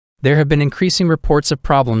There have been increasing reports of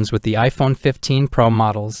problems with the iPhone 15 Pro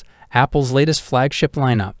models, Apple's latest flagship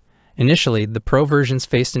lineup. Initially, the Pro versions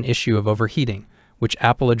faced an issue of overheating, which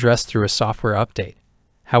Apple addressed through a software update.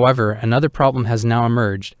 However, another problem has now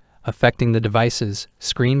emerged, affecting the device's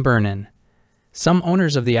screen burn-in. Some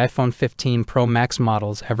owners of the iPhone 15 Pro Max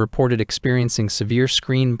models have reported experiencing severe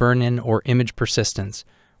screen burn-in or image persistence,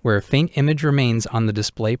 where a faint image remains on the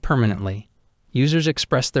display permanently. Users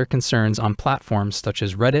expressed their concerns on platforms such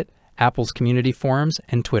as Reddit, Apple's community forums,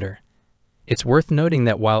 and Twitter. It's worth noting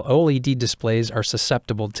that while OLED displays are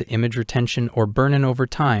susceptible to image retention or burn-in over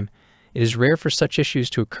time, it is rare for such issues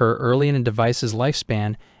to occur early in a device's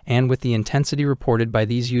lifespan and with the intensity reported by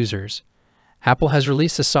these users. Apple has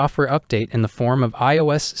released a software update in the form of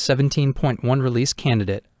iOS 17.1 Release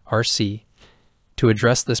Candidate (RC) to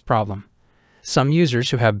address this problem. Some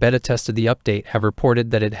users who have beta tested the update have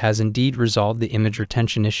reported that it has indeed resolved the image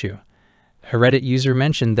retention issue. A Reddit user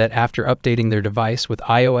mentioned that after updating their device with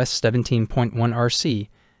iOS 17.1 RC,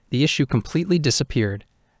 the issue completely disappeared.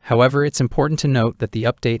 However, it's important to note that the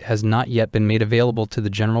update has not yet been made available to the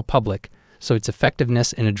general public, so its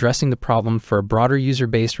effectiveness in addressing the problem for a broader user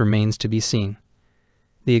base remains to be seen.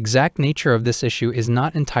 The exact nature of this issue is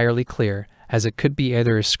not entirely clear, as it could be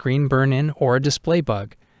either a screen burn-in or a display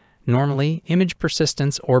bug. Normally, image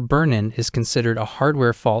persistence or burn-in is considered a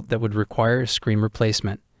hardware fault that would require a screen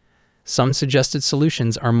replacement. Some suggested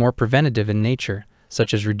solutions are more preventative in nature,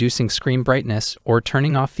 such as reducing screen brightness or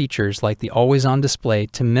turning off features like the always-on display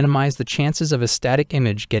to minimize the chances of a static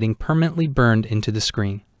image getting permanently burned into the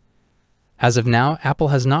screen. As of now, Apple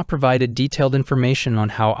has not provided detailed information on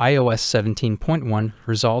how iOS 17.1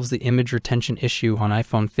 resolves the image retention issue on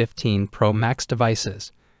iPhone 15 Pro Max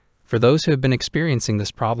devices. For those who have been experiencing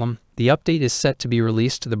this problem, the update is set to be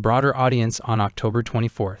released to the broader audience on October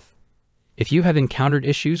 24th. If you have encountered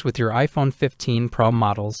issues with your iPhone 15 Pro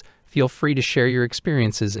models, feel free to share your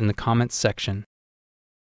experiences in the comments section.